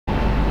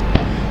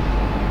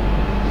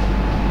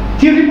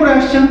Theory পড়ে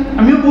আসছেন,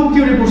 আমিও বহুত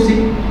থিওরি পড়ছি,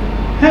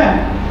 হ্যাঁ,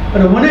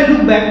 but when I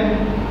look back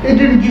it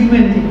didn't give me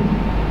anything.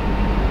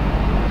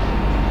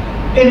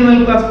 Animal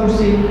class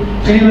পড়ছি,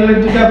 অ্যানিমালের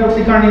দুটা পড়ছি,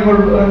 কার্নিভোর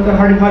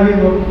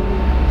হার্বিভোর,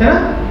 তাই না?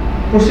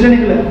 পড়ছিলেন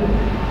এগুলা?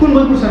 কোন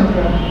বই পড়ছেন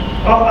আপনারা?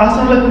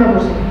 আসলে কোনটা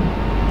পড়ছেন?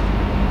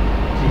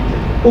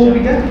 ও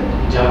বিটা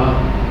জাভা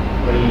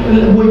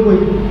বই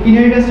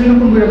ইনহেরিটেন্স এর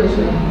কোন বইটা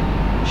পড়ছিলেন?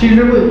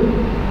 শিল্ডের বই?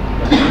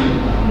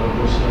 আমরা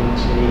পড়ছিলাম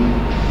হচ্ছে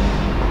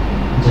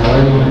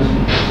জাভাই মনে আছে।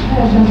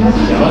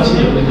 জাভা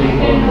ছিল, কিন্তু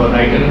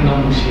রাইটারের নাম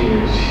সে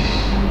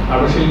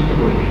আরো সে লিখতে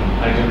পড়িনি,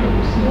 আরেকজনটা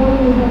পড়ছি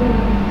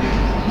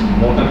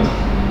মোটা।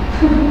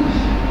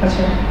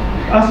 আচ্ছা,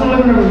 আসলে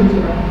কোনটা পড়ছেন?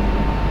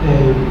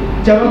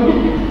 জাভা,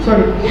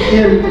 সরি,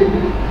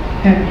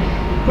 হ্যাঁ,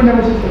 কোনটা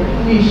পড়ছেন?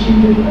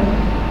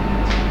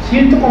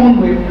 শিল্ড তো কমন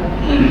বই একটা।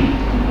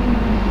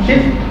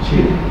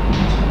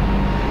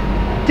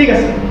 ঠিক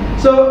আছে,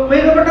 সো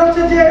মেইন ব্যাপারটা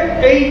হচ্ছে যে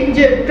এই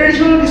যে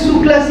ট্র্যাডিশনাল কিছু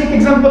ক্লাসিক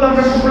এক্সাম্পল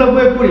আমরা সবগুলো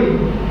বইয়ে পড়ি,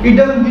 it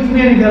doesn't give me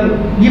any value,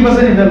 give us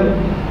any value,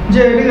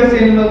 যে ঠিক আছে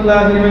অ্যানিমাল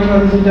ক্লাস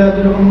যেটা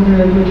দুই রকম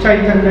চাই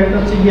থাকবে, একটা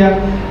হচ্ছে গিয়া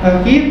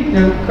কি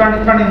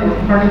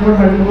কার্নিভোর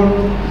হার্বিভোর,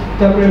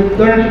 তারপরে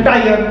ধরেন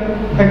টাইগার,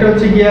 একটা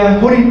হচ্ছে গিয়া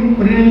হরিণ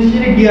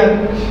নিশ্চয়ই ডিয়ার,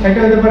 একটা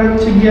হতে পারে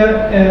হচ্ছে গিয়া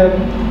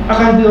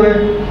আকাশ দিয়ে ওড়ে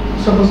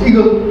সাপোজ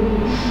ঈগল,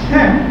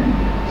 হ্যাঁ,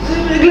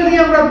 এগুলো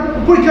নিয়ে আমরা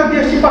পরীক্ষা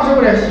দিয়ে আসছি, পাশে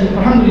করে আসছি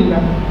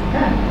আলহামদুলিল্লাহ,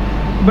 হ্যাঁ,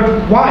 বাট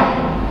ওয়াই?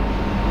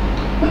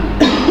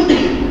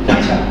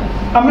 আচ্ছা,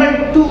 আমরা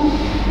একটু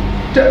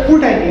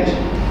উল্টাই দিয়ে আসি।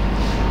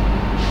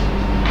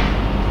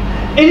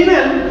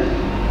 অ্যানিম্যাল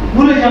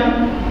ভুলে যান,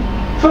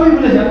 সবই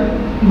ভুলে যান।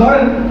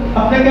 ধরেন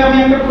আপনাকে আমি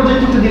একটা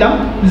প্রজেক্ট করতে দিলাম,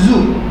 জু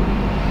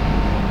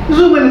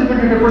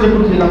ম্যানেজমেন্ট একটা প্রজেক্ট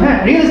করতে দিলাম, হ্যাঁ,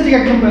 রিয়েলিস্টিক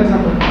একদম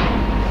এক্সাম্পল,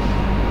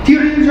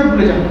 থিওরি সব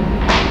ভুলে যান,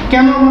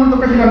 কেন আমার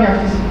দরকার সেটা আমি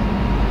আসতেছি।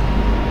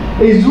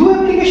 এই জু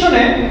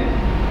অ্যাপ্লিকেশনে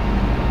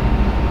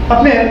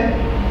আপনার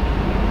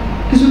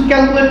কিছু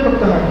ক্যালকুলেট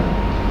করতে হয়।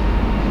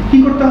 কি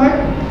করতে হয়?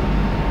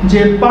 যে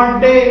পার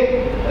ডে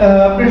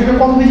আপনার সাথে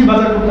কত কেজি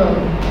বাজার করতে হবে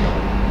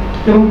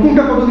এবং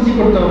কোনটা কত কেজি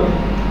করতে হবে।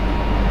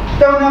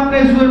 তেমন আপনি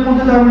জুয়ের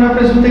মধ্যে ধরবেন,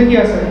 আপনার জুতে কি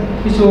আছে?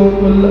 কিছু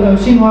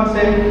সিংহ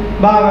আছে,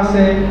 বাঘ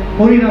আছে,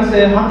 হরিণ আছে,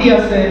 হাতি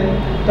আছে,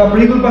 তারপর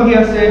ইগল পাখি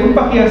আছে, উট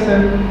পাখি আছে,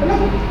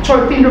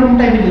 3 রকম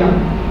টাইপ দিলাম।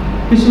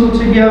 কিছু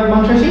হচ্ছে গিয়া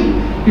মাংসাশী,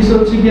 কিছু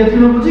হচ্ছে গিয়া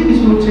তৃণভোজী,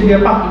 কিছু হচ্ছে গিয়া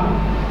পাখি।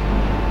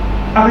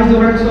 আকাশ দিয়ে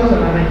ওরা কিছু আছে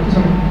না? নাই, কিছু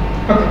নেই।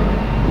 ওকে,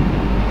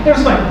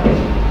 দ্যাটস ফাইন।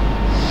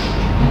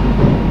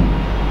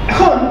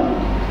 এখন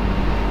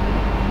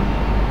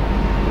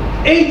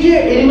এই যে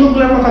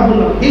অ্যানিমালগুলোর কথা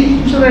বললাম, এই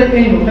কিছু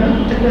অ্যানিমাল, কেন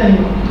প্রত্যেকটা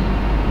অ্যানিমাল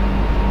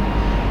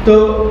তো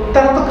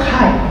তারা তো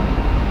খায়,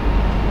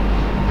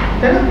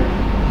 তাই না?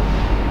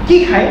 কি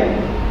খায়?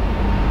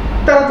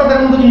 তারা তাদের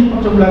মতো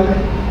জিনিসপত্রগুলো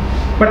খায়,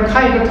 বাট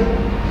খায় এটা ঠিক।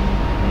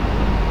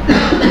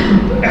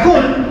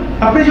 এখন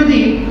আপনি যদি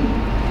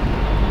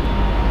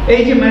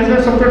এই যে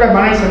ম্যানেজমেন্ট সফটওয়্যারটা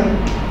বানাইছেন,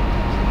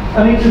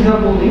 আমি একটু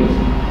এক্সাম্পল দিই।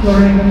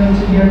 ধরেন এখানে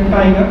হচ্ছে গিয়ে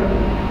টাইগার,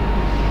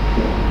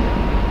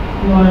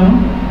 লায়ন,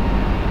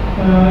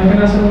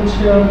 এখানে আছে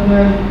হচ্ছে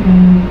আপনার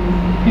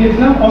কি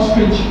লিখলাম,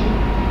 অস্ট্রিচ,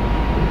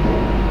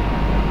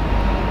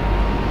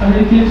 আমি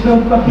কি লিখলাম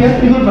পাখি আর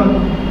ইগল পাখি।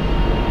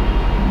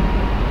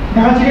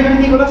 দেখা যাচ্ছে এখানে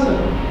কি ইগল আছে?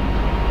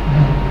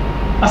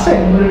 আছে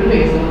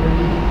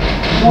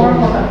বড়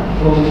কথা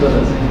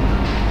আছে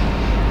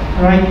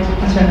রাইট।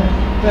 আচ্ছা,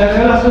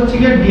 তাহলে আছে হচ্ছে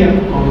গিয়ে ডিয়ার।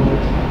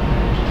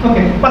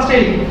 ওকে, পাঁচটা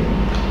লিখি।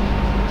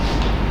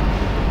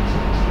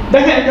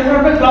 দেখেন যখন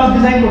আপনি ক্লাস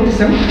ডিজাইন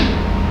করতেছেন,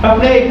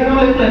 আপনি এখানেও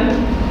লিখলেন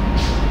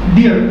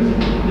deer,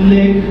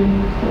 leg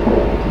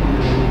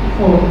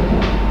 4,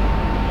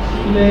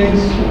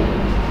 legs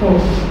 4,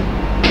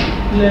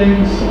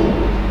 legs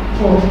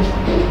 4,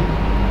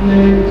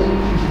 legs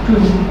 2,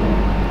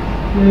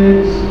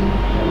 legs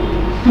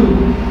 2.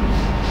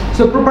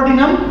 So property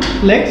name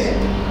legs,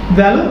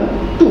 value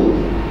 2.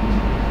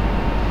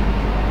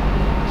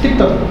 ঠিক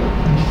তো?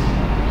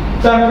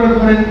 তারপরে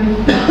ধরেন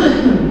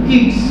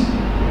eats,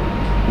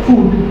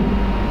 food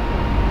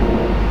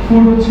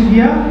হচ্ছে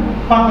গিয়া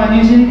পাতা,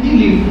 নিচে কি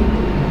লিভ,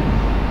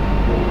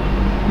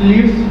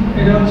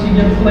 এটা হচ্ছে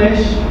গিয়া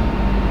ফ্লেশ,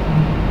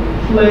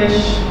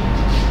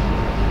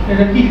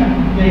 এটা কি খায়?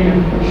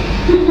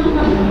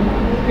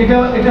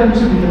 এটা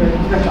বুঝে দিতে হবে,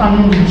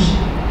 আনন্দ জিনিস।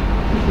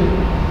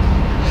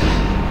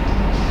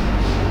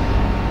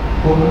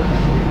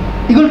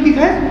 ইগল কি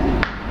খায়?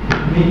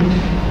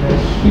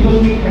 ইগল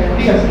মিট খায়,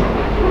 ঠিক আছে,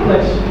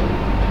 ফ্লেশ।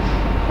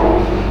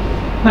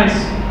 নাইস।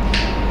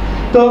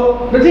 তো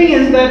দ্য থিং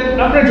ইজ দ্যাট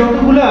আপনার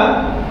যতগুলা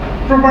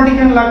প্রপার্টি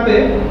এখানে লাগবে,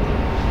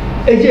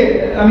 এই যে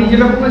আমি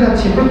যেটা বলতে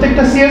যাচ্ছি,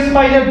 প্রত্যেকটা সিএস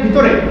ফাইলের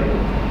ভিতরে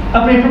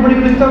আপনি এই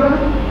প্রপার্টিগুলো লিখতে হবে না?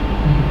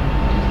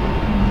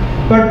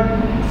 বাট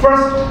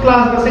ফার্স্ট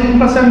ক্লাস বা সেকেন্ড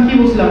ক্লাসে আমি কি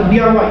বলছিলাম?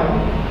 ডিআরওয়াই,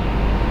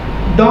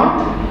 ডন্ট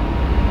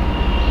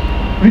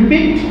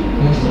রিপিট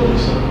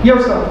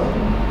yourself,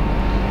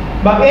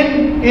 বা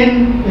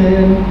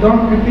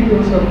don't repeat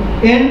yourself,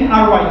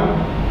 NRY,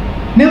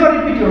 never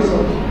repeat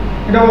yourself।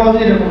 এটা বলা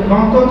যায় এরকম,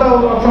 নন্তটা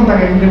অপশন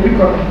থাকে রিপিট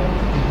করা।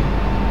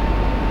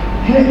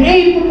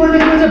 এই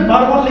প্রপার্টিগুলো যে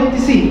বারবার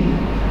লিখতেছি,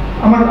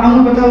 আমার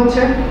আঙুল ব্যথা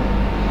হচ্ছে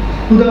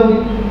হুদাহুদি,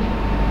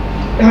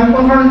 এখন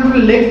কোন কারণে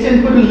লেগ চেঞ্জ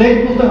করে লেগ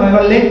বলতে হয়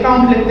বা লেগ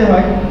কাউন্ট লিখতে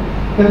হয়,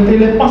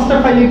 তাহলে 5টা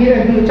ফাইলে গিয়ে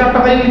 4টা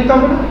ফাইলে লিখতে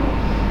হবে না?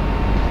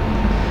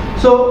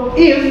 সো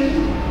ইফ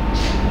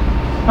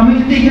আমি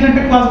যদি এখানে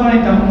একটা ক্লাস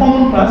বানাইতাম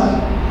কমন ক্লাস,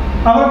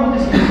 আবার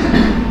বলতেছি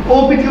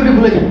ওপি থিওরি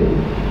ভুলে যাবো,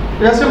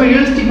 জাস্ট আমি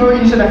রিয়েলিস্টিক ভাবে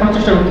জিনিসটা দেখানোর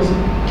চেষ্টা করতেছি।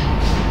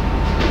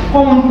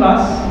 কমন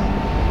ক্লাস,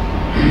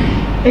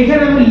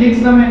 এখানে আমি লেগস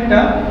নামে একটা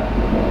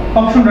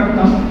অপশন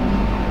রাখতাম,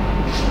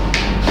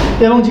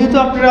 এবং যেহেতু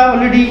আপনারা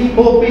অলরেডি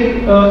ওপির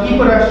কি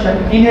করে আসছেন,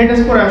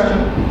 ইনহেরিটেন্স করে আসছেন,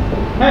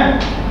 হ্যাঁ,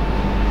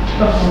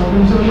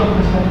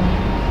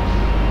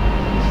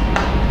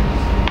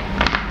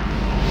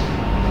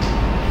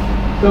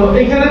 তো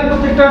এখানে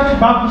প্রত্যেকটা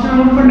বাপ হিসেবে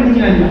মনে করেন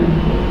লিখে নিলাম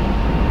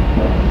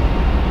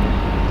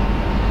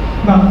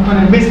বাপ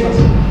মানে বেস ক্লাস।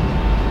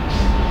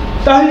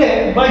 তাহলে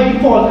বাই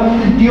ডিফল্ট আমি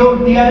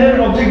ডিআর এর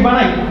অবজেক্ট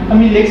বানাই,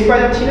 আমি লেগস পাই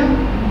যাচ্ছি না।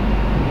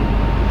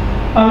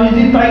 আমি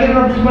যদি টাইগারের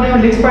অবজেক্ট বানাই,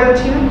 আমি লেগস পাই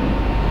যাচ্ছি না।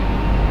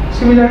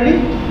 Similarly,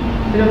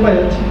 এটা পাই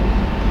যাচ্ছি।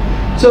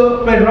 So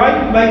by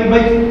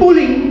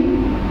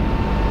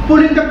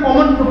pulling the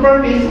common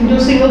properties into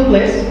a single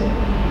place,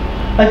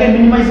 I can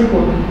minimize the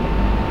code.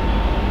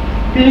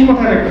 জিনিস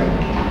মাথায় রাখবেন,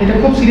 এটা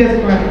খুব সিরিয়াস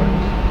একটা ম্যাটার।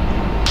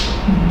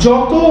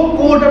 যত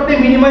কোড আপনি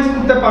মিনিমাইজ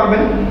করতে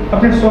পারবেন,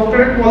 আপনার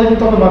সফটওয়্যারের কোয়ালিটি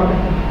তত বাড়বে।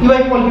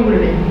 ইউআই কোয়ালিটি বলে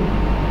নেই,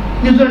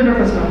 ইউজার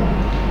ইন্টারফেস না,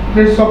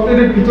 আপনার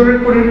সফটওয়্যারের ভিতরের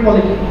কোডের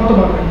কোয়ালিটি কত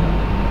বাড়বে।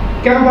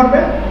 কেন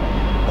বাড়বে?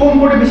 কম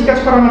কোডে বেশি কাজ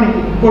করা মানে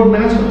কি, কোড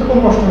ম্যানেজ করতে কম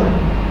কষ্ট হয়।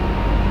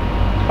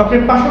 আপনি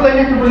 500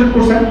 লাইনে একটা প্রজেক্ট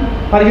করছেন,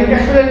 আর এখানে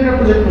 100 লাইনে একটা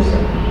প্রজেক্ট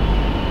করছেন।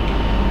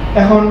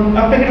 এখন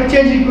আপনাকে একটা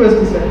চেঞ্জ রিকোয়েস্ট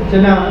দিচ্ছে যে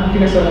না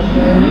ঠিক আছে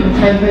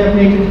সাহেব ভাই আপনি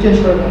এটা চেঞ্জ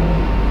করে দেন,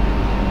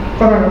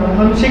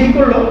 এখন সে কি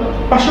করলো,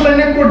 500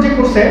 লাইনের কোড যে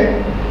করছে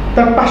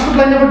তার 500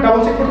 লাইনে আবার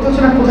ডাবল চেক করতে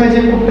হচ্ছে না কোথায় যে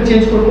কোডটা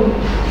চেঞ্জ করবো,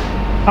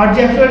 আর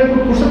যে 100 লাইন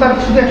কোড করছে তার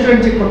শুধু 100 লাইন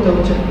চেক করতে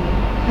হচ্ছে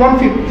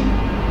 1/5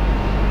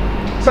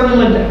 something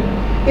like that.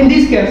 In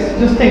this case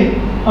just think,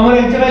 আমার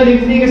এক জায়গায়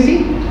লেগস নিয়ে গেছি,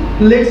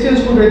 লেগস চেঞ্জ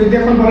করবে, যদি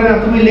এখন বলে না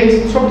তুমি লেগস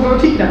শব্দটা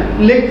ঠিক না,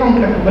 লেগ কাউন্ট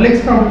লেখো বা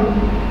লেগস কাউন্ট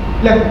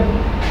লেখো,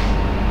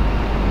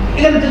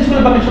 এখানে চেঞ্জ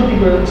করে বাকি সব ঠিক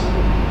হয়ে যাচ্ছে।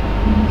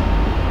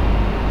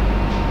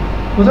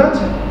 বুঝা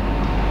যাচ্ছে?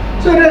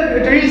 সো এটা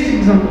রিয়েলিস্টিক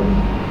এক্সাম্পল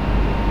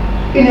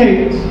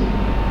ইনহেরিটেন্স।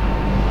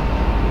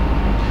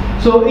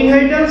 সো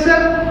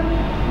ইনহেরিটেন্সের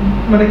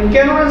মানে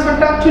কেন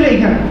অ্যান্সারটা অ্যাকচুয়ালি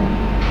এখানে,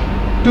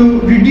 to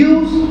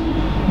reduce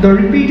the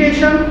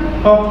repetition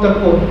of the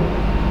code.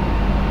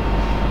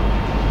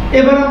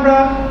 এবার আমরা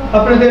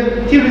আপনাদের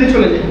থিওরিতে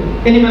চলে যাই।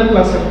 অ্যানিমাল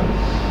ক্লাসে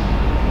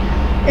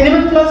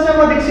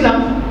আমরা দেখছিলাম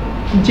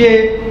যে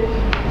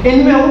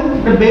অ্যানিমাল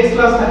একটা বেস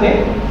ক্লাস থাকে,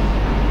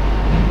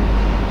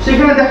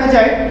 সেখানে দেখা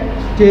যায়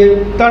যে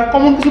তার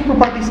কমন কিছু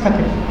প্রপার্টিজ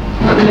থাকে,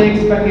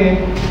 লেগস থাকে,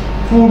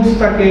 ফুডস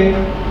থাকে,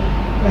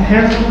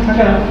 হ্যান্ডস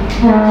থাকে না,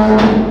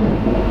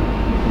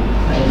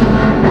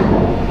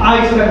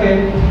 আইস থাকে।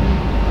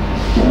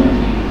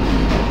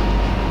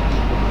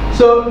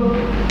 So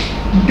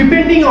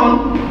depending on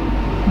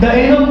the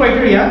animal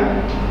criteria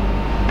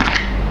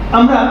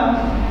আমরা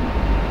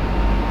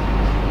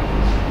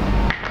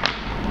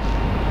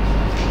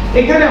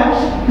এখানেও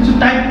কিছু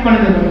টাইপ মানে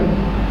দেব।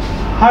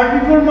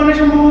 হার্বিভোর মানে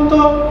সম্ভবত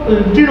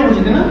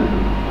তৃণভোজী, তাই না?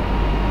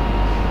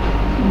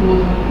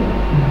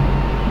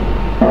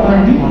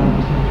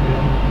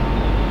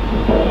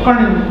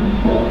 কার্নিভোর।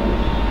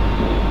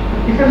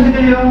 এখান থেকে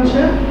যেটা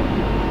হচ্ছে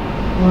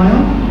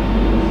লায়ন,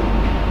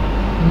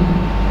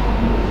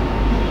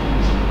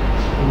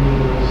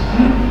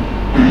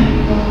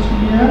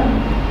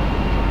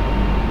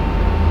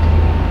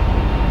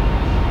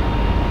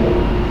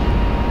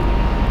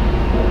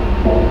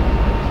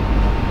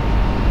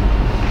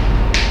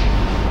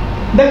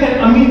 দেখেন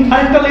আমি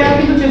আরেকটা লেয়ার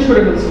কিন্তু চেঞ্জ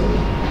করে ফেলছি।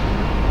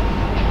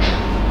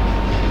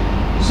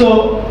 সো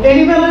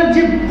অ্যানিমালের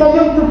যে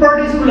কমন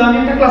প্রপার্টিজ গুলো আমি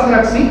একটা ক্লাসে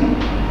রাখছি,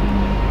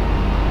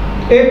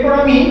 এরপর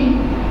আমি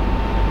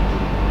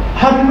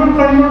হার্বিভোর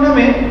কার্নিভোর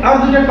নামে আর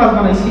দুইটা ক্লাস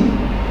বানাইছি,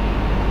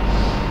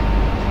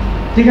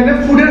 যেখানে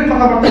ফুডের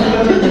কথাবার্তা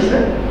চলতেছে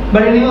বা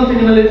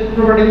অ্যানিমালের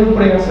প্রপার্টি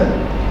উপরে আছে।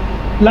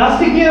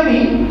 লাস্টে গিয়ে আমি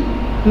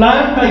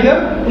লায়ন, টাইগার,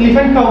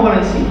 এলিফ্যান্ট, কাউ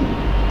বানাইছি।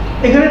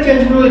 এখানে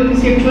চেঞ্জগুলো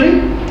লিখতেছি অ্যাকচুয়ালি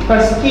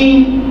তার স্কিন,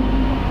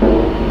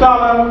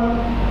 কালার,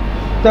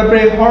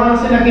 তারপরে হর্ন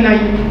আছে নাকি নাই,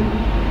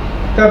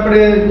 তারপরে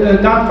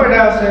দাঁত কয়টা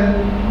আছে,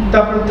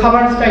 তারপরে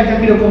খাবার স্টাইলটা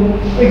কিরকম।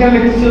 এখানে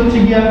লিখতেছি হচ্ছে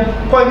গিয়া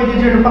কয় কেজি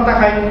যে পাতা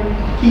খায়,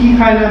 কি কি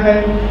খায় না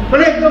খায়,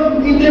 মানে একদম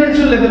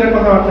ইমপ্লিমেন্টেশন লেভেলের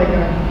কথাবার্তা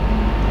এখানে।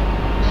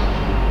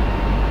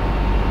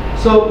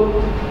 So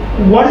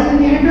what is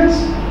inheritance?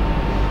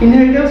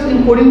 Inheritance in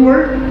coding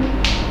world,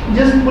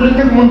 just pulling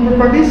the common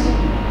properties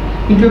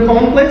into a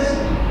common place,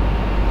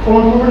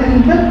 common properties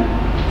into a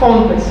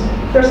common place.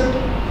 That's it.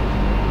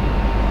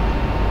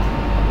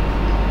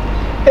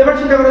 এবার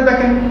চিন্তা করে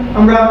দেখেন,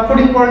 আমরা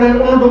কোডিং ওয়ার্ল্ডের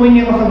অন্য ডোমেইন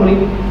নিয়ে কথা বলি।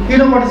 You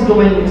know what is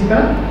domain means, তাই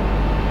না?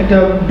 একটা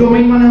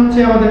ডোমেইন মানে হচ্ছে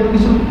আমাদের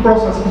কিছু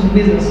প্রসেস, কিছু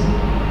বিজনেস।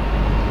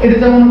 এটা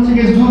যেমন হচ্ছে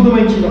কি জু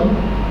ডোমেইন ছিল,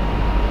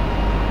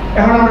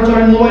 এখন আমরা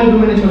চলেন মোবাইল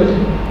ডোমেইনে চলে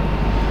যাই।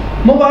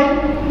 মোবাইল,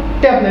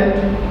 ট্যাবলেট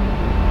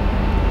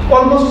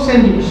অলমোস্ট সেম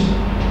জিনিস।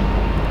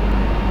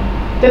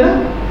 তাই না?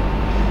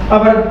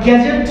 আবার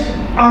গ্যাজেট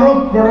আরো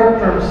broader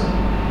terms.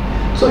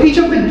 So each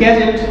of the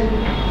gadget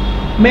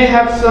may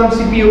have some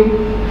CPU,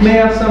 may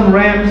have some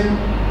RAMs,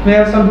 may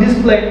have some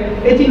display.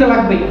 এই তিনটা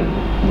লাগবেই।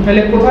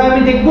 তাহলে কোথায়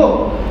আমি দেখব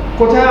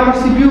কোথায় আমার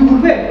CPU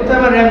ঘুরবে, কোথায়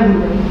আমার RAM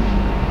ঘুরবে।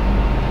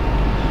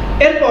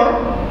 এরপর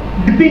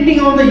ডিপেন্ডিং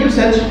অন দ্য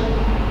ইউসেজ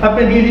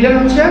আপনি দিয়ে দিলেন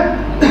হচ্ছে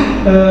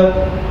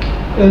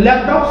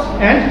ল্যাপটপস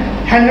এন্ড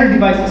হ্যান্ডহেল্ড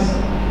ডিভাইসেস।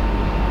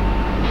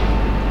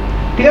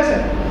 ঠিক আছে?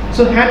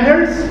 সো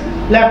হ্যান্ডহেল্ডস,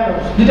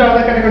 ল্যাপটপস দুটো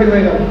আলাদা ক্যাটাগরি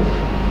হয়ে গেল।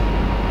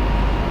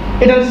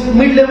 এটা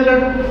মিড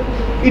লেভেলের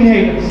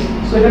ইনহেরিটেন্স।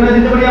 সো এখানে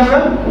দিতে পারি আমরা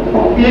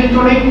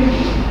ইলেকট্রনিক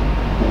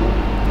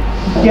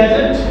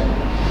গ্যাজেট,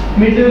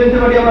 মিড লেভেল দিতে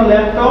পারি আমরা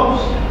ল্যাপটপস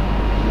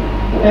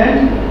এন্ড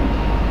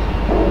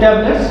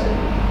ট্যাবলেটস,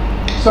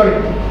 সরি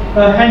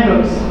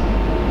হ্যান্ডহেল্ডস।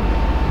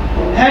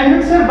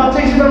 হ্যান্ডহেল্ডস এর বাচ্চা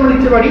হিসেবে আমরা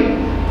লিখতে পারি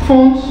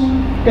ফোনস,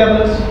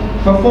 ট্যাবলেটস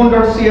বা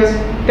phone.cs,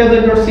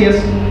 tablet.cs।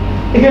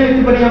 এখানে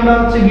লিখতে পারি আমরা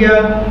হচ্ছে গিয়া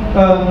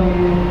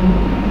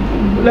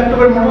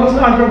ল্যাপটপের মডেল আছে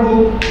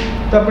আল্ট্রাবুক,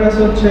 তারপরে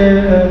আছে হচ্ছে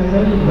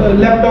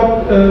ল্যাপটপ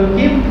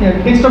কি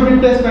ডেস্কটপ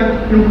রিপ্লেসমেন্ট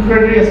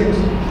ক্রাইটেরিয়া আছে,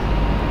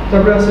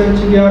 তারপরে আছে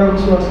হচ্ছে গিয়া আরো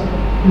কিছু আছে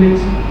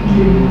লিংকস,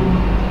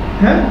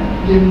 হ্যাঁ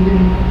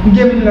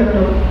গেমিং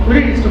ল্যাপটপ ওই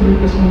ডেস্কটপ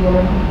রিপ্লেসমেন্ট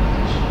বলে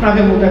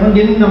আগে বলতে, এখন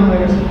গেমিং নাম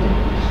হয়ে গেছে,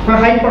 মানে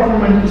হাই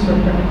পারফরম্যান্স কিছু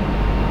একটা।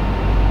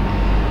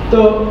 তো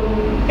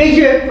এই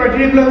যে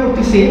ক্রাইটেরিয়াগুলো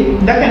করতেছি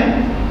দেখেন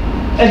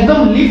একদম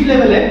লিফ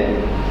লেভেলে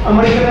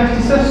আমার এখানে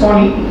আসছে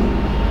সনি,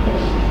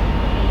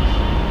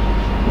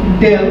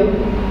 ডেল,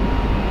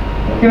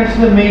 এখানে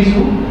আসছে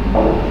মেইজু,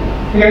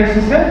 এখানে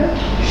আসছে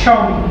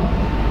শাওমি,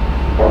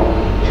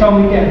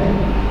 শাওমি 10,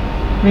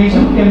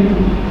 মেইজু M2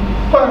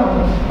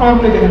 আমার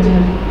বলে দেখাচ্ছি।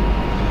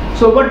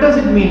 সো হোয়াট ডাজ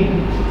ইট মিন?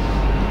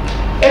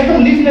 একদম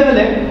লিফ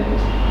লেভেলে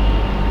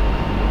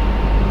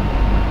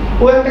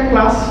ও একটা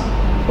ক্লাস,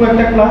 ও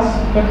একটা ক্লাস,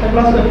 ও একটা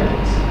ক্লাস, ও একটা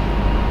ক্লাস।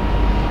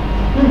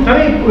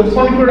 আমি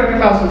সনি প্রোডাক্টের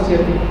ক্লাস হচ্ছি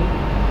আর কি।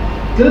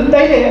 যদি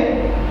তাইলে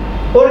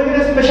ওর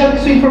এখানে স্পেশাল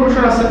কিছু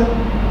ইনফরমেশন আছে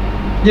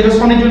যেটা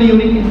সনির জন্য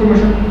ইউনিক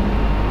ইনফরমেশন,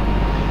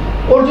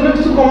 ওর জন্য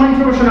কিছু কমন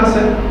ইনফরমেশন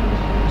আছে,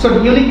 সরি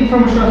ইউনিক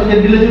ইনফরমেশন আছে যে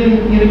ডেলের জন্য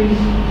ইউনিক,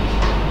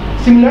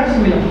 সিমিলার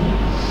সিমিলার।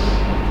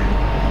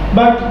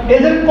 বাট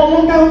এদের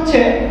কমনটা হচ্ছে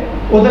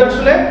ওদের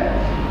আসলে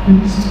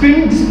স্ক্রিন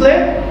ডিসপ্লে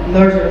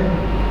লার্জার,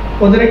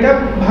 ওদের এটা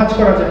ভাঁজ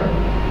করা যায়,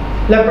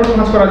 ল্যাপটপ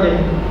ভাঁজ করা যায়,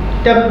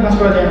 ট্যাবলেট ভাঁজ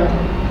করা যায় না।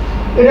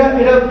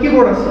 এটা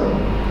কিবোর্ড আছে।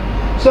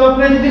 সো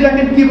আপনি যদি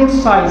দেখেন কিবোর্ড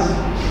সাইজ,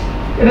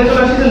 এটা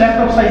চলে আসছে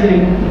ল্যাপটপ সাইজের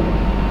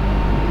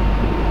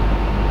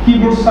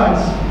কিবোর্ড সাইজ।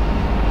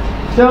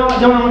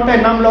 যেমন আমারটা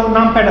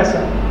নাম প্যাড আছে,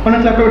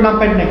 অনেক ল্যাপটপের নাম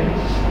প্যাড নেই।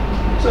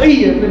 সো এই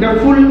এটা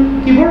ফুল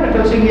কিবোর্ড, এটা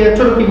হচ্ছে গিয়ে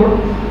ছোট কিবোর্ড,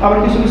 আবার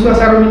কিছু কিছু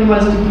আছে আরো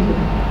মিনিমালিস্টিক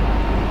কিবোর্ড।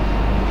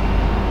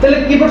 তাহলে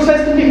কিবোর্ড সাইজ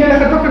কিন্তু এখানে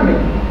লেখার দরকার নেই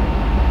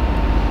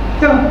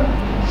কেন?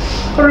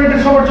 কারণ এটা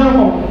সবার জন্য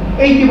কম,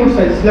 এই কিবোর্ড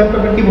সাইজ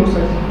ল্যাপটপের keyboard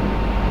size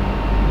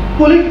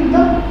pool it in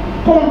the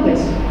common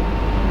place.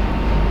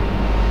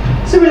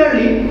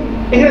 Similarly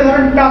এখানে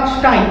ধরেন টাচ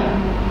টাইপ,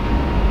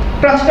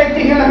 টাচ টাইপটা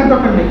এখানে লেখার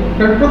দরকার নেই,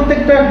 কারণ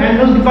প্রত্যেকটা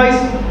handle device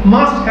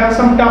must have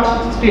some touch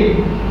screen.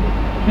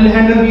 মানে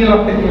হ্যান্ডেল দিয়ে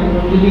লকটা কি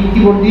আমরা যদি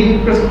কিবোর্ড দিয়ে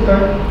প্রেস করতে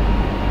হয়,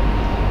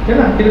 তাই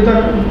না? এটা তো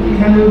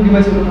হ্যান্ডেল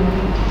ডিভাইস হলো না।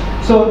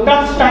 সো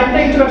টাচ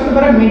টাইপটাই চলে আসতে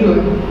পারে মিডল।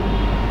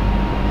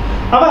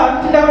 আবার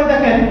চিন্তা করে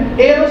দেখেন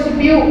এরও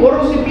সিপিইউ,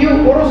 ওরও সিপিইউ,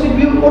 ওরও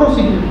সিপিইউ, ওরও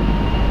সিপিইউ,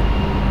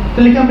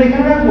 তাহলে কি আমরা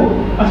এখানে রাখবো?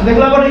 আচ্ছা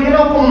দেখলাম আবার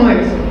এখানেও কম হয়ে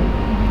গেছে,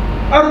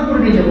 আর উপরে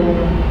নিয়ে যাবো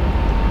আমরা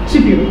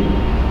সিপিইউ,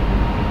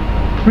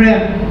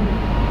 র্যাম,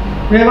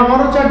 র্যাম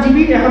আমারও 4 GB,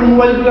 এখন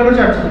মোবাইলগুলোরও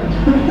 4 GB।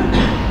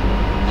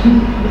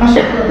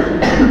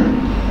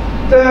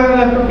 তো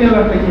ল্যাপটপ কিনে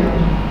লাগবে কি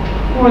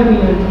মোবাইল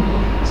কিনে লাগবে।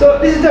 So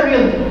this is the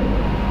real thing.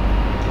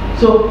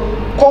 So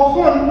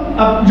কখন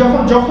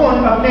যখন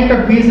আপনি একটা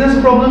বিজনেস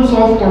প্রবলেম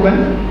সলভ করবেন,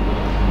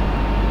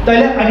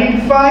 তাহলে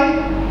identify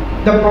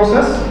the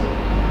process,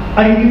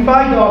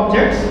 identify the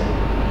objects,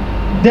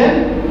 then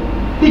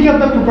pick up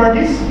the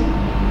properties,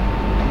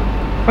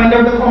 find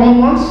out the common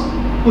ones,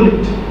 pull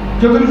it.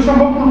 যতটুকু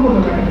সম্ভব পুল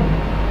করতে থাকেন,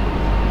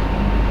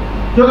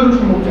 যতটুকু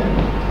সম্ভব চাই।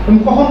 এবং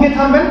কখন গিয়ে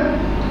থামবেন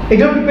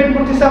এটাও ডিপেন্ড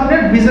করতেছে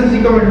আপনার বিজনেস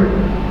রিকভারির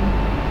উপর।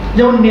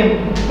 যেমন নেম,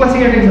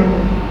 ক্লাসিক একটা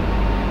এক্সাম্পল,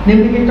 নেম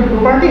থেকে একটা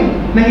প্রপার্টি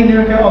নাকি নেম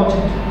একটা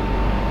অবজেক্ট,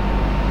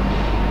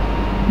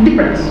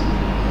 ডিপেন্ডস,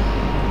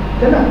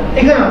 তাই না?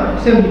 এখানে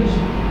সেম জিনিস।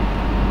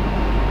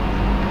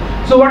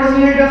 So what is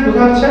inheritance?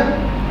 বোঝা যাচ্ছে?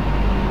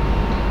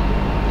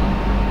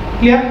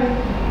 Clear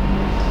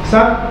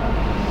sir?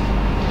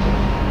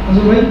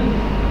 আজু ভাই?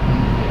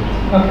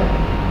 ওকে,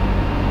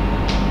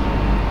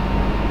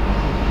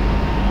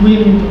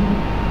 বুঝলেন তো?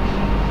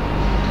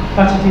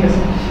 আচ্ছা ঠিক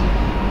আছে,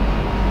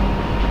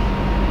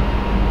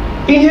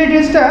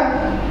 ইনহেরিটেন্সটা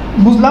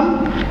বুঝলাম,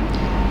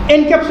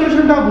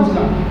 এনক্যাপসুলেশনটাও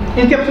বুঝলাম।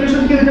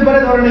 এনক্যাপসুলেশন কি হতে পারে?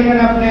 ধরেন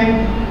এখানে আপনি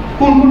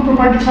কোন কোন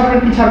প্রপার্টি ছাড়বেন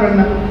কি ছাড়বেন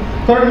না।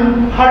 ধরেন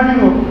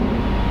হার্বিভোর,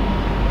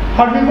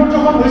 হার্বিভোর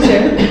যখন হয়েছে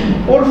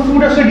ওর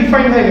ফুড আসলে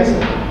ডিফাইন হয়ে গেছে,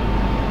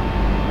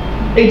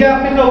 এটা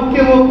আপনি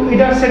কেউ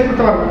এটা সেট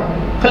করতে পারবে না,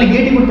 খালি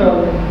গেটই করতে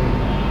পারবে।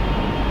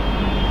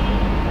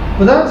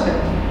 বোঝা যাচ্ছে?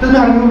 তুমি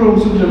হারমোনিয়াম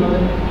বসুর জন্য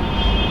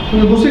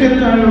তুমি বসে গেলে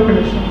হারমোনিয়াম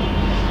কানেকশন,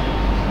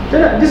 তাই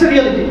না? দিস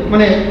রিয়ালিটি,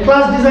 মানে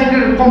ক্লাস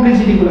ডিজাইনের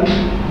কমপ্লেক্সিটিগুলো।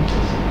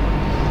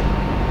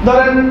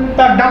 ধরেন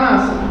তার ডানা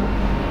আছে,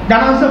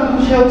 ডানা আছে,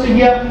 সে হচ্ছে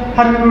গিয়া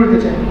হারমোনিয়াম উড়তে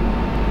চায়,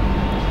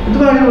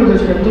 তুমি হারমোনিয়াম উড়তে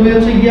চাই, তুমি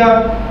হচ্ছে গিয়া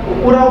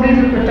ওরা ওদের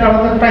একটা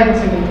আলাদা টাইপ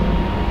আছে কিন্তু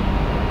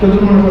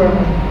যতটুকু মনে করা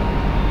হয়,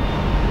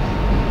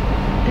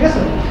 ঠিক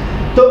আছে?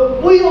 তো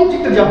ওই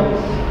অবজেক্টে যাও,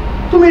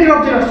 তুমি এই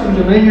অবজেক্ট আসছো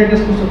জন্য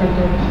ইনহেরিটেন্স করছো কেন,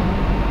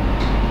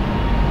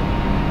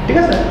 ঠিক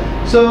আছে?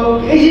 সো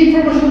এই যে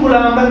ইনফরমেশনগুলো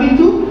আমরা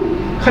কিন্তু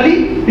খালি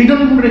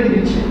রিটার্ন করে রেখে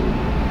দিচ্ছি।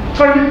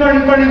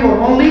 Carnivore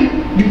only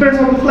depends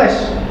on the flash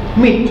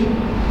meet,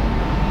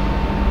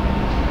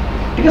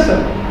 ঠিক আছে?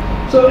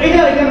 সো এটা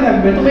এখানে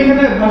থাকবে, তুমি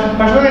এখানে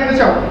ভাষা একটা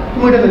চাও,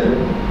 তুমি এটাতে যাও,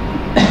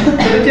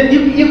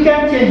 you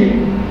can change it,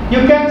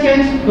 you can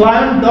change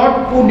lion dot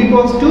food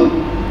equals to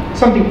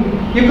something,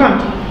 you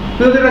can't,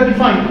 because they are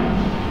defined।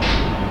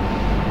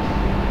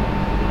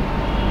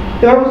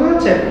 এবার বোঝা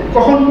যাচ্ছে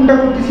কখন কোনটা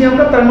করতেছি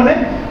আমরা? তার মানে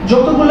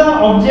যতগুলা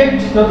অবজেক্ট,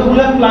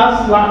 যতগুলা ক্লাস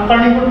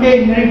কার্নিভোরকে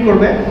ইনহেরিট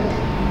করবে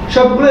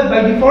সবগুলো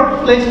বাই ডিফল্ট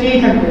ফ্লেশ নিয়েই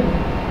থাকবে,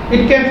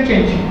 ইট ক্যান্ট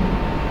চেঞ্জ।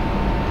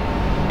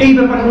 এই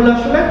ব্যাপারগুলো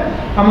আসলে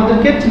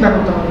আমাদেরকে চিন্তা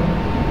করতে হবে।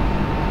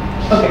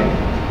 ওকে,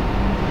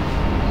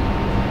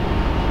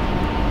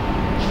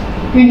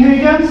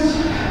 ইনহেরিটেন্স,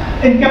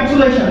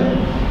 এনক্যাপসুলেশন,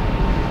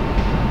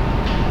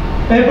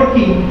 এরপর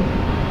কি?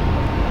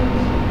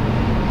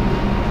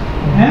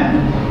 হ্যাঁ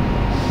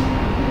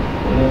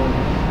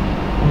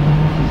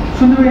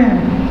শুনতে পাই? হ্যাঁ,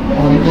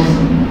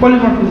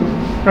 পলিমরফিজম,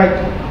 রাইট।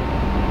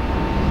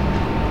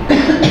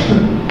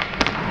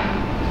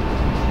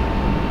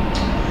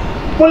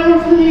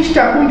 Polymorphism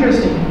জিনিসটা খুব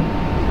interesting.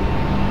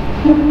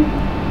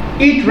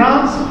 It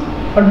runs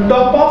on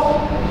top of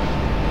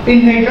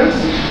inheritance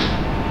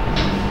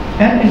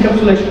and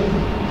encapsulation.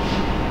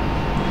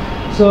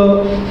 So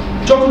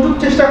যতটুকু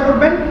চেষ্টা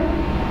করবেন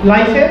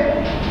লাইফে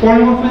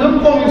পলিমরফিজম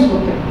কম ইউজ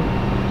করতে,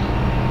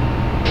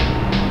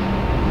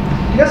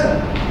 ঠিক আছে?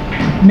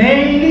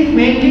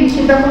 মেইনলি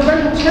চিন্তা করবেন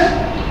হচ্ছে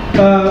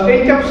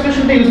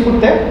এনক্যাপসুলেশনটা ইউজ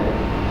করতে,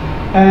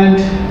 অ্যান্ড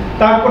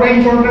তারপরে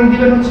ইম্পর্টেন্স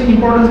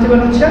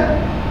দিবেন হচ্ছে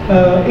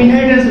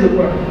ইনহেরিটেন্সের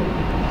উপর,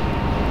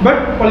 বাট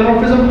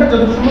পলিমরফিজমটা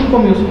যত সম্ভব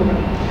কম ইউজ করবেন।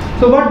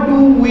 So what do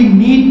we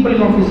need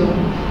polymorphism?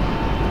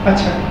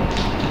 আচ্ছা,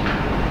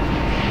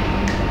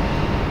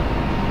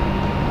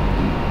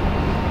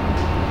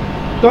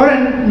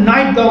 ধরেন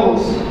নাইট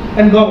গগলস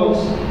এন্ড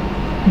গগলস,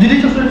 যদি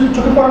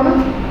চোখে পড়ে না,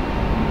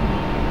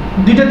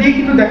 দুইটা দিয়ে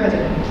কিন্তু দেখা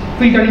যায়,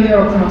 ফিল্টারিং এর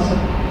অপশন আছে।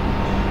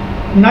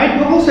 নাইট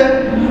গগলসের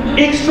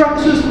এক্সট্রা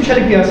কিছু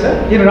স্পেশালিটি আছে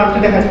যেটা রাত্রে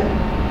দেখা যায়,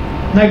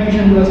 নাইট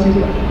ভিশন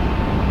গ্লাসগুলো।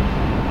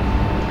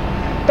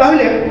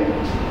 তাহলে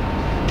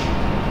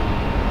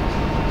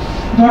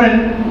ধরেন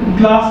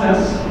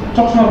গ্লাসেস,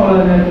 চশমা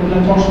বলা যায়,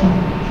 চশমা,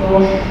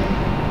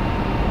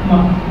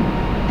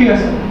 ঠিক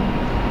আছে?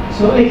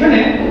 সো এখানে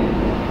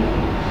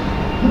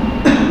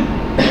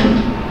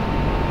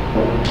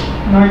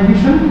নাইট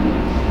ভিশন,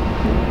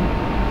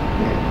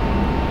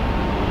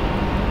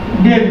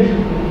 ডে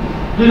ভিশন,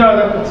 দুইটা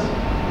আলাদা আছে।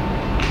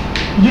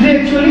 যদি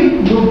অ্যাকচুয়ালি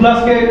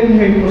গ্লাসকে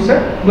ইনহেরিট করছে,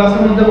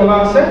 গ্লাসের মধ্যে বলা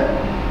আছে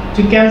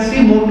you can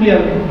see more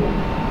clearly।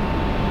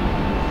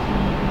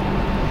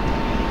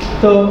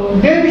 তো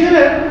ডে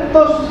ভিশনের তো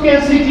ক্যান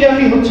সি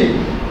ক্লিয়ারলি হচ্ছে,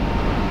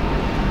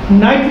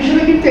 নাইট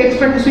ভিশনে কিন্তু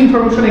এক্সট্রা কিছু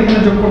ইনফরমেশন এখানে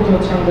যোগ করতে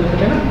হচ্ছে আমাদেরকে,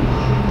 তাই না?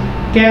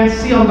 Can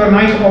see on the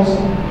night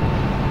also,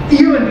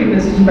 UN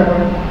টিপনেস চিন্তা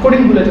করেন,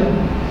 কোডিং ভুলে যান।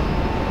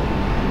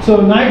 সো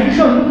নাইট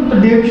ভিশন তো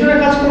ডে ভিশনের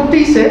কাজ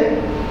করতেইছে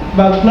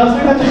বা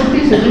গ্লাসের কাজ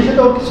করতেইছে, এর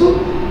সাথে ওর কিছু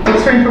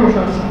এক্সট্রা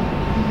ইনফরমেশন আছে।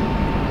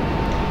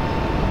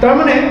 তার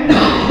মানে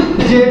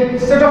যে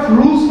সেট অফ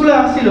রুলস গুলো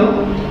আসছিল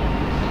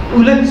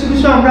ওগুলো কিছু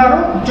কিছু আমরা আরো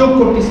যোগ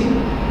করতেছি,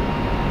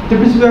 we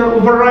are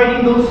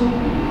overriding those.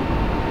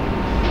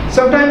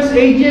 Sometimes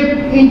এই যে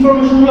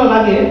ইনফরমেশনগুলো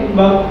লাগে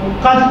বা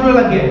কাজগুলো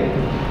লাগে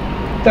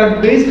তার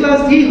বেস ক্লাস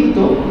দিয়েই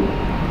হতো,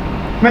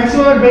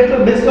 ম্যাক্সিমাম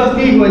বেস ক্লাস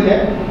দিয়েই হয়ে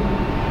যায়,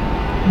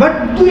 বাট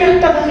দুই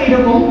একটা থাকে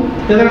এরকম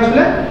যাদের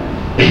আসলে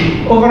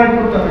ওভাররাইড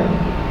করতে হয়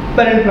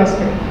প্যারেন্ট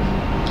ক্লাসকে।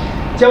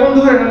 যেমন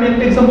ধরেন আমি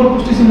একটা এক্সাম্পল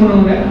করতেছি, মনে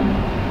মনে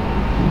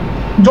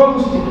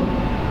জলহস্তি,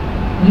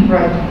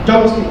 রাইট?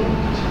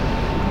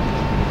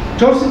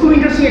 জলহস্তি খুব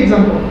ইন্টারেস্টিং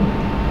এক্সাম্পল।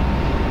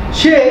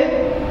 সে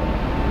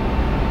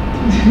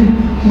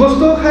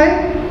গোস্ত খায়,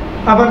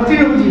 আবার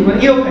তৃণভোজী, মানে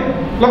ইয়েও খায়,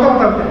 লতা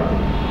পাতাও খায়।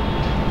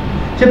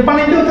 সে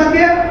পানিতেও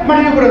থাকে,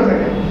 মাটির উপরেও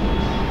থাকে,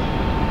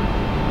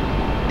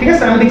 ঠিক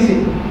আছে? আমি দেখছি।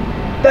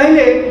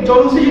 তাইলে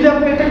জলহস্তি যদি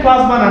আপনি একটা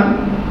ক্লাস বানান,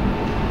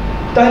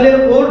 তাহলে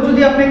ওর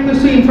যদি আপনি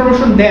কিছু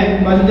ইনফরমেশন দেন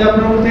বা যদি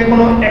আপনার ওর থেকে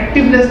কোনো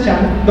অ্যাক্টিভনেস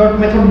চান, ডট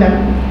মেথড দেন,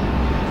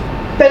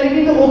 তাহলে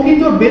কিন্তু ও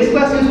কিন্তু ওর বেস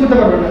ক্লাস ইউজ করতে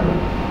পারবে না।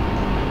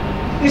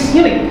 It's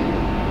unique.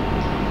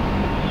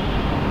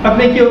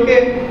 আপনি কি ওকে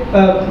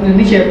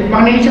নিচে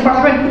পানির নিচে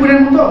পাঠাবেন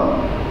কুমিরের মতো,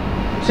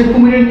 সে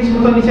কুমিরের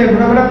নিচে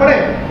ঘোরাফেরা করে,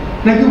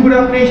 নাকি উপরে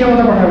আপনি এসে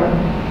মতো পাঠাবেন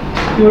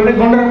কি বলে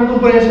গন্ডার মতো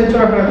উপরে এসে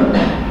চলাফেরা করবে?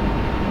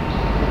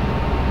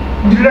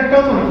 দুটো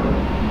একটাও তো না,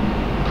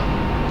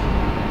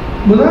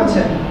 বোঝা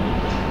যাচ্ছে?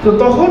 তো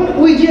তখন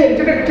ওই যে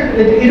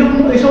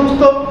এরকম এই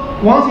সমস্ত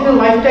once in a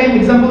life time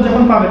example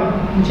যখন পাবেন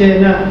যে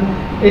না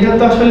এটা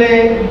তো আসলে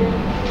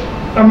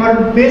আমার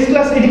বেস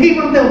ক্লাস এদিকেই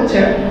মানতে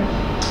হচ্ছে,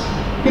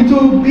 কিন্তু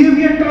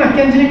বিহেভিয়ারটা না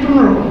কেন জানি একটু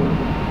অন্যরকম,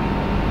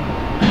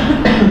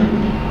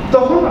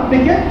 তখন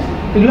আপনাকে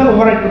এগুলো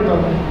ওভাররাইড করতে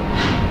হবে।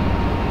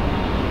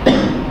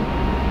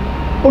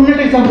 অন্য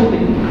একটা এক্সাম্পল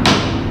দিই,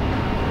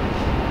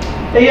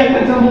 এই একটা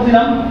এক্সাম্পল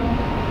দিলাম,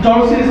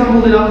 জলসির এক্সাম্পল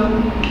দিলাম,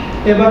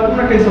 এবার অন্য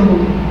একটা এক্সাম্পল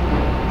দিই।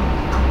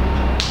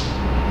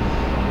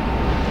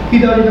 কি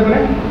দেওয়া যেতে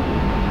পারে?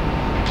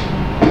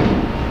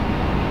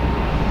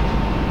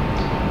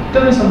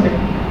 Tell me something.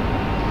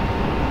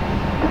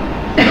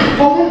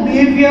 Common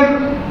behavior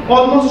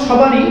almost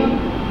সবারই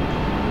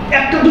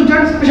একটা দুটো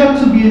স্পেশাল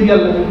কিছু বিহেভিয়ার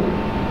লাগে।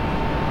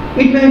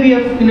 It may be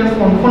in a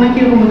phone. ফোনে কি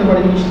রকম হতে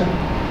পারে জিনিসটা?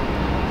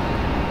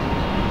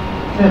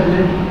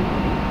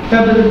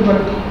 ট্যাবলেট হতে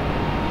পারে।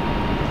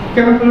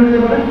 কেমন করে হতে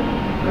পারে?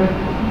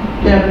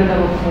 ট্যাবলেট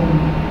আর ফোন।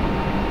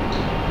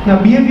 না,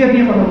 বিহেভিয়ার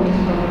নিয়ে কথা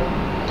বলতেছি আমরা।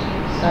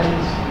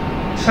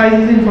 Size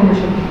is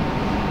information.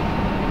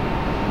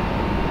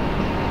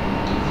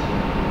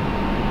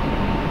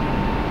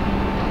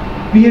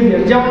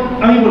 বিহেভিয়ার যেমন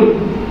আমি বলি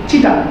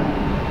চিতা,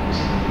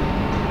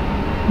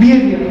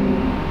 বিহেভিয়ার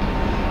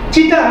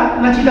চিতা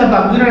না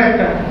চিতাবাঘ দুটোর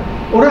একটা,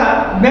 ওরা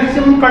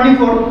ম্যাক্সিমাম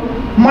কার্নিভোর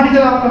মাটিতে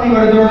লাফালাফি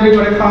করে, দৌড়াদৌড়ি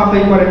করে,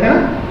 খাওয়াখাওয়ি করে, তাই না,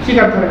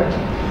 শিকার ধরে।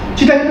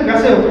 চিতা কিন্তু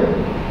গাছে ওঠে,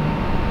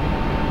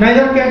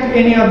 neither can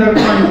any other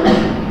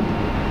carnivore.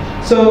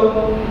 So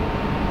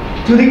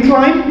যদি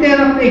ক্লাইম্ব দেন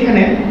আপনি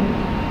এখানে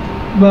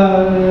বা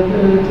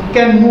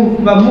ক্যান মুভ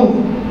বা মুভ,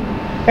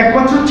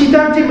 একমাত্র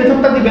চিতার যে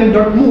মেথডটা দিবেন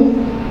ডট মুভ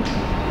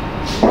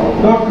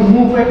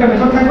একটা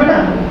মেথড থাকবে না,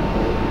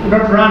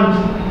 ডট রান।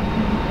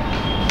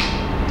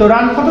 তো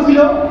রান কত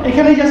কিলো,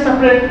 এখানেই জাস্ট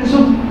আপনার কিছু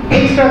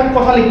এক্সট্রা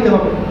কথা লিখতে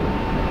হবে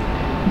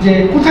যে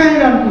কোথায়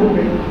রান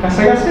করবে,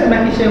 কাছাকাছি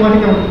নাকি সে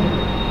মাটিতে মাটিতে।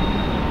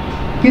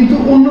 কিন্তু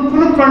অন্য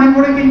কোনো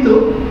প্রাণীভরে কিন্তু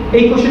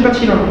এই কোশ্চেনটা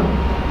ছিল না।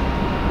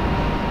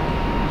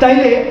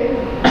 তাইলে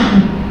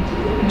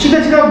চিতা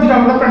দুটো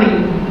আলাদা প্রাণী,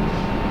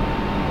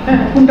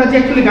 হ্যাঁ, কোনটা যে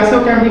অ্যাকচুয়ালি গাছে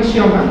ওঠে আমি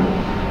শিওর না,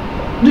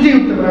 দুটোই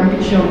উঠতে পারে আমি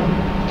শিওর না।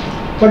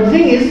 বাট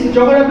থিং ইজ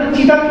যখন আপনি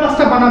চিতার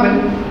ক্লাসটা বানাবেন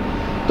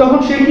তখন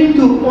সে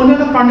কিন্তু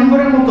অন্যান্য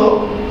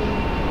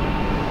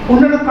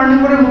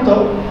কার্নিভোরের মতো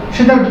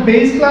সে তার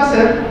বেস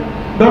ক্লাসের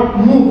ডট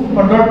মুভ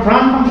বা ডট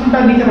রান ফাংশনটা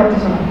নিতে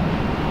পারতেছে না।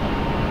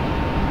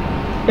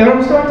 এবার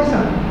বুঝতে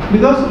পারতেছেন?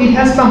 Because it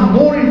has some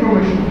more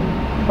information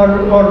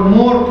or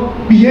more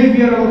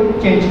behavioral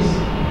changes.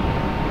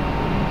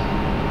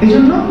 এই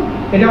জন্য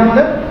এটা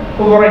আমাদের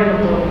ওভাররাইড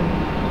করতে হবে।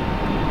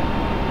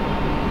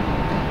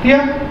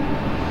 ক্লিয়ার?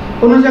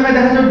 অন্য জায়গায়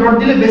দেখা যায় ডট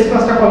দিলে বেস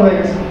ক্লাসটা কল হয়ে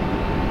গেছে,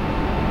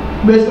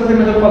 বেস ক্লাসের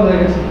মেথড কল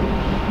হয়ে গেছে,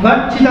 বাট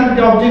চিতার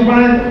যে অবজেক্ট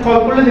বানায় কল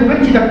করলে দেখবেন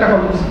চিতারটা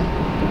কল হচ্ছে।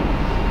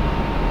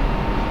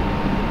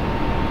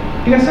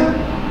 ঠিক আছে?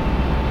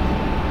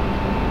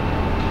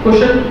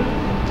 কোশ্চেন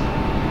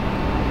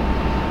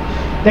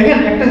দেখেন,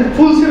 একটা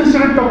ফুল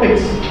সেমিস্টারের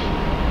টপিকস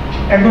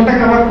 1 ঘন্টা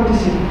কভার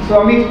করতেছি, সো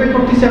আমি এক্সপেক্ট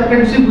করতেছি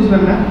আপনারা কিছুই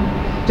বুঝবেন না,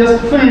 জাস্ট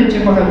শুনে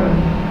নিচ্ছেন কথা বলেন,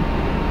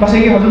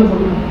 বাসায় গিয়ে হজম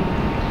করবেন।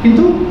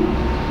 কিন্তু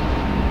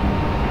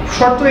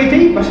শর্ত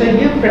এইটাই, বাসায়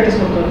গিয়ে প্র্যাকটিস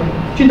করতে হবে,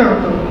 চিন্তা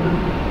করতে হবে।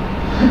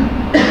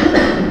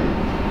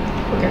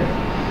 ওকে,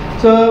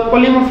 সো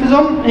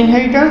পলিমরফিজম,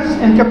 ইনহেরিটেন্স,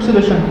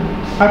 এনক্যাপসুলেশন,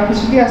 আর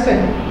কিছু কি আছে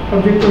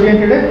অবজেক্ট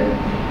ওরিয়েন্টেডে?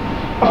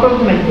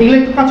 আপাতত নাই, এগুলো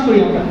একটু কাজ করি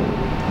আমরা,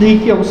 দেখি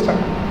কি অবস্থা।